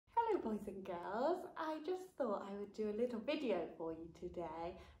boys and girls, I just thought I would do a little video for you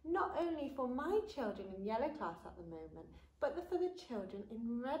today, not only for my children in yellow class at the moment, but for the children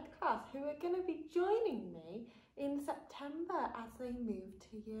in red class who are going to be joining me in September as they move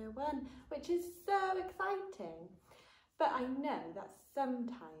to year 1, which is so exciting. But I know that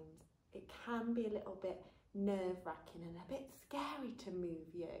sometimes it can be a little bit nerve-wracking and a bit scary to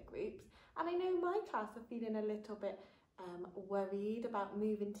move year groups, and I know my class are feeling a little bit worried about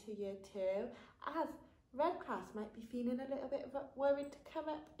moving to year 2, as red class might be feeling a little bit worried to come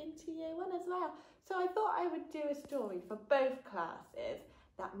up into year 1 as well. So I thought I would do a story for both classes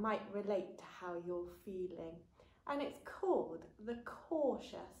that might relate to how you're feeling, and it's called The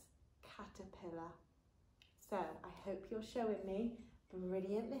Cautious Caterpillar. So I hope you're showing me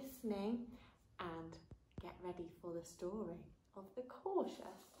brilliant listening and get ready for the story of The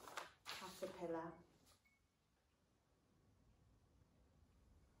Cautious Caterpillar.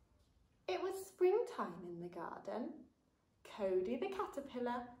 It was springtime in the garden. Cody the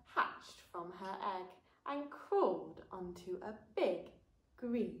caterpillar hatched from her egg and crawled onto a big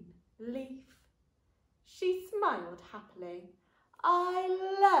green leaf. She smiled happily. "I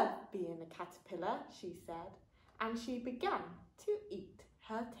love being a caterpillar," she said, and she began to eat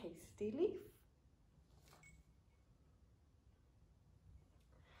her tasty leaf.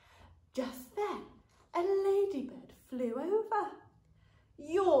 Just then, a ladybird flew over.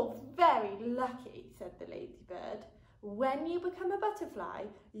 "You're very lucky," said the ladybird. "When you become a butterfly,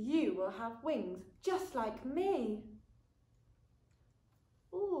 you will have wings just like me."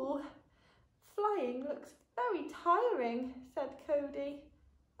 "Ooh, flying looks very tiring," said Cody.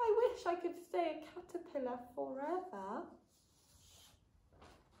 "I wish I could stay a caterpillar forever."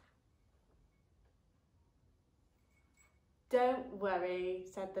 "Don't worry,"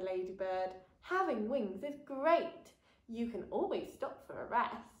 said the ladybird. "Having wings is great. You can always stop for a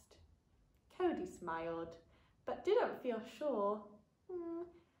rest." Cody smiled, but didn't feel sure.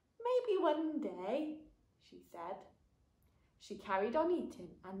 "Maybe one day," she said. She carried on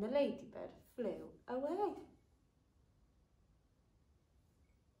eating and the ladybird flew away.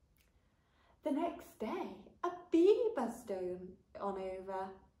 The next day, a bee buzzed on over.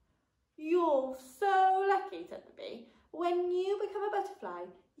 "You're so lucky," said the bee. "When you become a butterfly,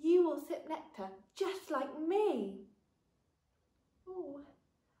 you will sip nectar just like me." "Oh,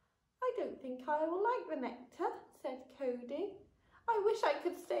 I don't think I will like the nectar," said Cody. "I wish I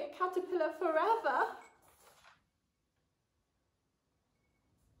could stay a caterpillar forever."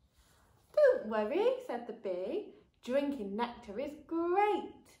 "Don't worry," said the bee. "Drinking nectar is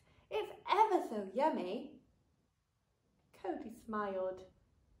great. It's ever so yummy." Cody smiled,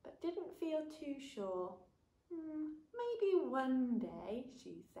 but didn't feel too sure. "Maybe one day,"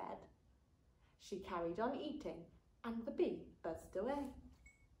 she said. She carried on eating and the bee buzzed away.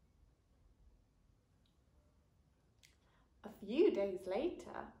 A few days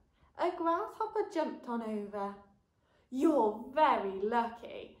later, a grasshopper jumped on over. "You're very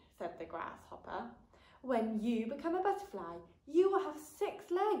lucky," said the grasshopper. "When you become a butterfly, you will have 6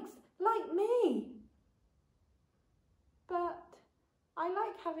 legs like me." "But I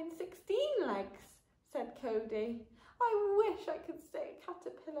like having 16 legs," said Cody. "I wish I could stay a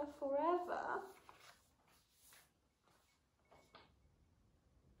caterpillar forever."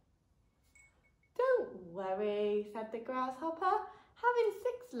 "Don't worry," said the grasshopper. "Having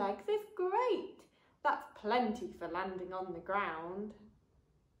 6 legs is great. That's plenty for landing on the ground."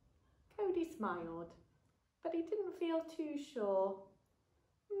 Cody smiled, but he didn't feel too sure.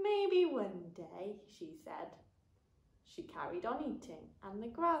 "Maybe one day," she said. She carried on eating and the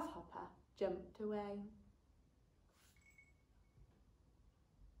grasshopper jumped away.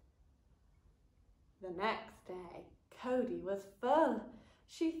 The next day, Cody was full.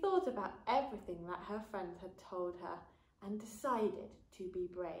 She thought about everything that her friends had told her and decided to be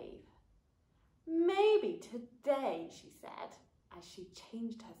brave. "Maybe today," she said, as she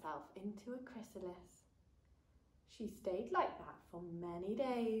changed herself into a chrysalis. She stayed like that for many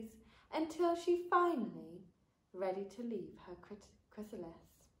days until she finally ready to leave her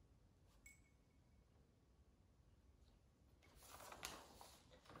chrysalis.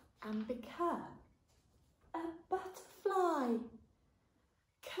 And become a butterfly.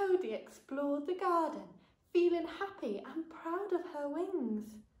 Cody explored the garden, feeling happy and proud of her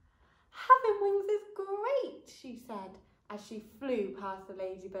wings. "Having wings is great," she said as she flew past the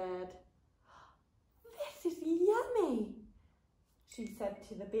ladybird. "This is yummy," she said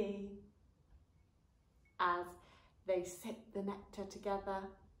to the bee as they sipped the nectar together.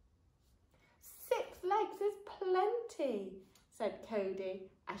 "6 legs is plenty," said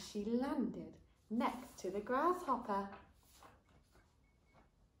Cody as she landed next to the grasshopper.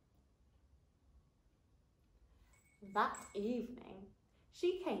 That evening,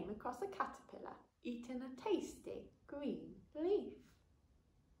 she came across a caterpillar eating a tasty green leaf.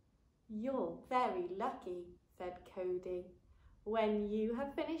 "You're very lucky," said Cody. "When you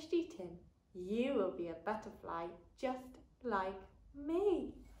have finished eating, you will be a butterfly just like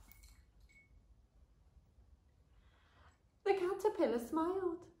me." The caterpillar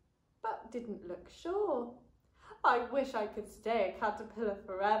smiled, but didn't look sure. "I wish I could stay a caterpillar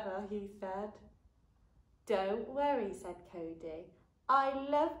forever," he said. "Don't worry," said Cody. "I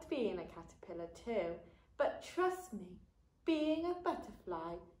loved being a caterpillar too, but trust me, being a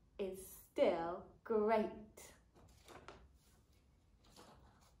butterfly is still great."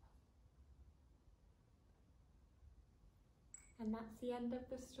 And that's the end of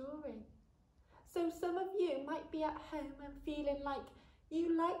the story. So some of you might be at home and feeling like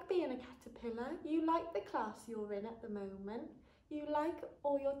you like being a caterpillar, you like the class you're in at the moment, you like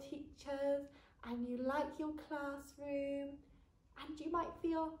all your teachers and you like your classroom, and you might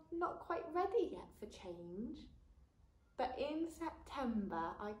feel not quite ready yet for change. But in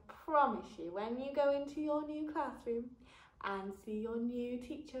September, I promise you, when you go into your new classroom and see your new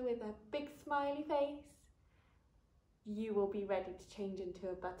teacher with a big smiley face, you will be ready to change into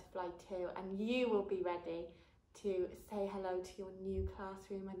a butterfly too, and you will be ready to say hello to your new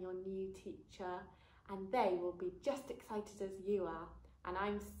classroom and your new teacher, and they will be just excited as you are. And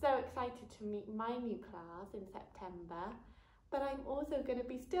I'm so excited to meet my new class in September, but I'm also going to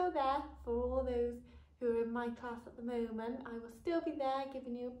be still there for all those who are in my class at the moment. I will still be there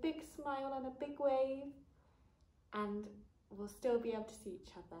giving you a big smile and a big wave, and we'll still be able to see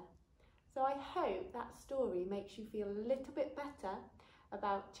each other. So I hope that story makes you feel a little bit better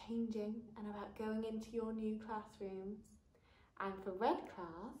about changing and about going into your new classrooms. And for Red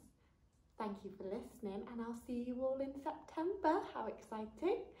class, thank you for listening, and I'll see you all in September. How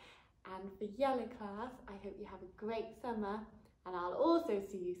exciting! And for Yellow class, I hope you have a great summer, and I'll also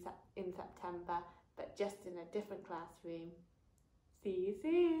see you in September, but just in a different classroom. See you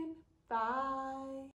soon. Bye.